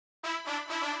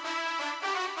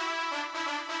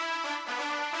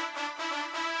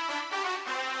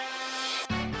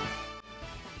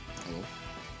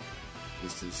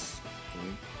is this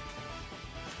going?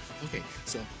 Okay,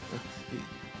 so,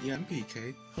 yeah, I'm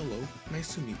PK. Hello,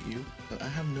 nice to meet you. I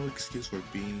have no excuse for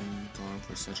being gone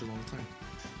for such a long time.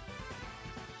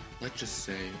 Let's just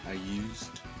say I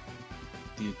used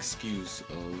the excuse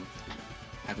of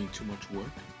having too much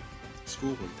work,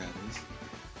 schoolwork that is,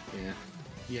 and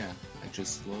yeah, I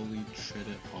just slowly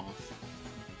treaded off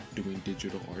doing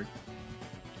digital art.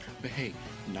 But hey,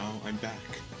 now I'm back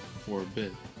for a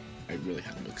bit. I really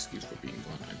have no excuse for being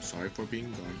gone. I'm sorry for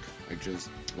being gone. I just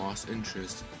lost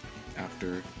interest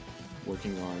after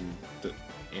working on the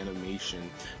animation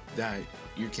that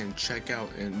you can check out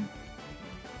in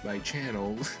my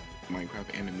channel,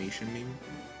 Minecraft animation meme.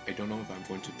 I don't know if I'm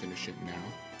going to finish it now.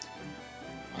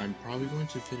 I'm probably going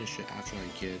to finish it after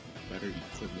I get better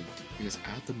equipment, because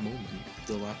at the moment,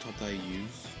 the laptop that I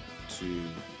use to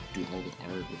do all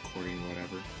the art, recording,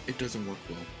 whatever, it doesn't work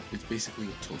well. It's basically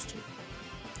a toaster.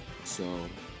 So,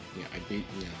 yeah,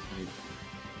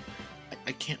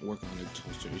 I can't work on a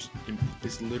toaster.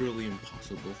 It's literally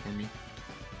impossible for me.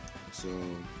 So,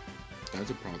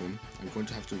 that's a problem. I'm going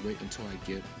to have to wait until I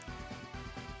get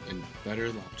a better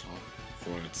laptop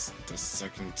for the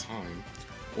second time,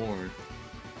 or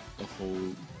a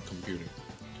whole computer,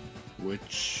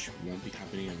 which won't be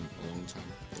happening in a long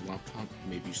time. The laptop,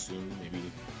 maybe soon, maybe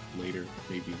later,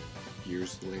 maybe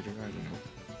years later, I don't know.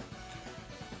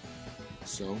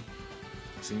 So,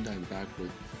 seeing that I'm back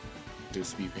with the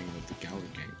speed painting of the Galar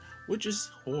gang, which is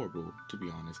horrible, to be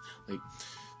honest. Like,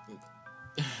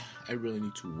 I really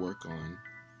need to work on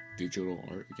digital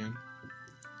art again,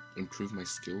 improve my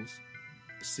skills.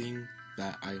 Seeing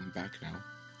that I am back now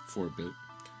for a bit,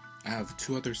 I have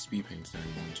 2 other speed paints that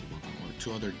I want to work on, or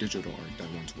 2 other digital art that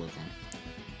I want to work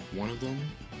on. One of them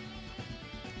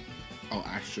I'll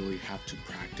actually have to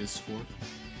practice for,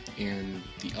 and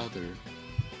the other,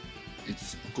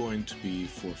 it's going to be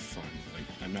for fun.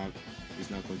 Like, it's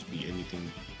not going to be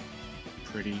anything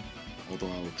pretty,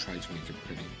 although I will try to make it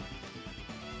pretty.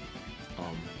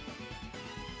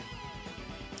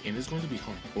 And it's going to be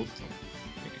hard, both of them,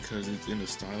 because it's in a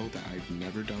style that I've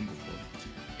never done before,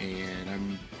 and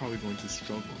I'm probably going to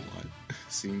struggle a lot,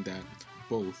 seeing that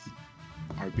both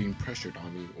are being pressured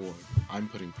on me, or I'm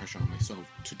putting pressure on myself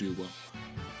to do well.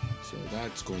 So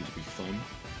that's going to be fun.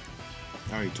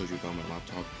 I already told you about my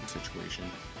laptop situation.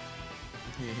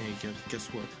 Hey, guess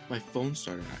what? My phone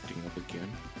started acting up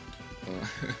again.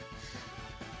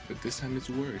 But this time it's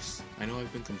worse. I know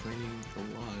I've been complaining a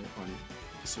lot on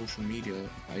social media.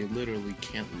 I literally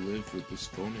can't live with this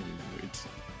phone anymore. It's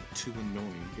too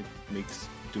annoying. It makes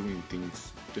doing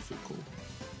things difficult.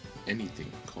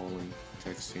 Anything, calling,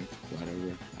 texting,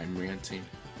 whatever. I'm ranting.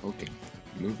 Okay,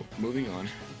 moving on.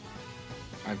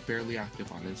 I'm fairly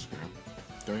active on Instagram.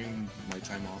 During my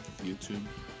time off of YouTube,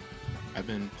 I've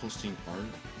been posting art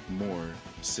more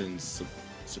since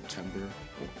September,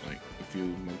 or like a few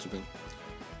months ago,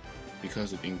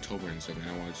 because of Inktober and stuff, and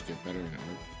I wanted to get better in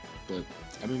art. But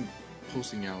I've been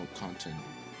posting out content,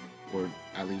 or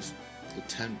at least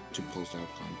attempt to post out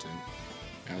content,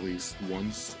 at least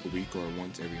once a week or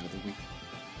once every other week.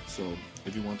 So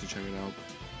if you want to check it out,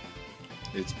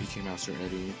 it's PK Master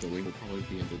Eddie. The link will probably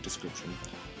be in the description.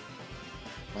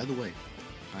 By the way,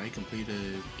 I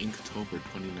completed Inktober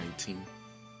 2019.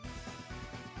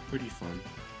 Pretty fun.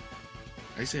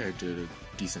 I say I did a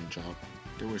decent job.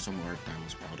 There were some art that I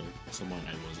was proud of, some art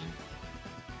I wasn't.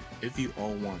 If you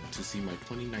all want to see my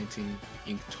 2019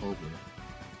 Inktober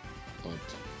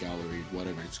gallery,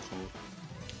 whatever it's called,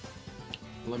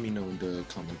 let me know in the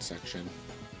comment section.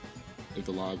 If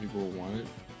a lot of people want it,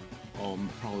 I'll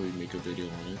probably make a video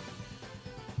on it.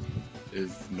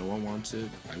 If no one wants it,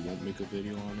 I won't make a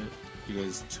video on it,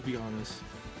 because to be honest,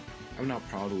 I'm not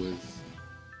proud with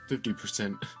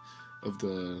 50% of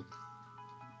the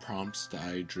prompts that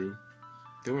I drew.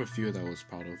 There were a few that I was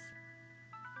proud of.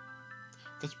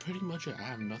 That's pretty much it. I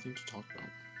have nothing to talk about.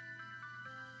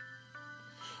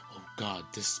 Oh god,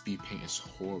 this speed paint is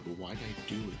horrible. Why did I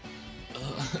do it?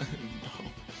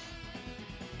 No.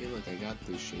 Hey look, I got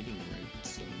the shading right,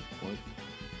 so what?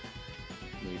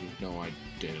 Maybe. No, I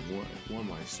didn't. What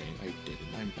am I saying? I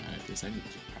didn't. I'm bad at this. I need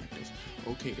to practice.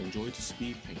 Okay, enjoy the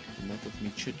speed paint. Enough of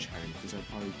me chit-chatting, because I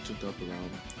probably took up around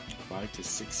 5 to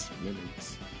 6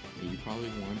 minutes. And you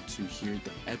probably want to hear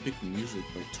the epic music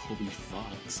by Toby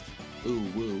Fox. Ooh,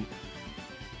 woo.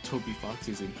 Toby Fox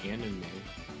is in anime.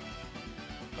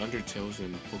 Undertale's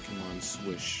in Pokemon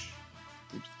SwSh.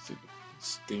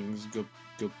 Stings,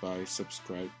 goodbye,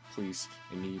 subscribe, please.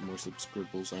 I need more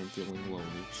subscribbles. I'm feeling lonely.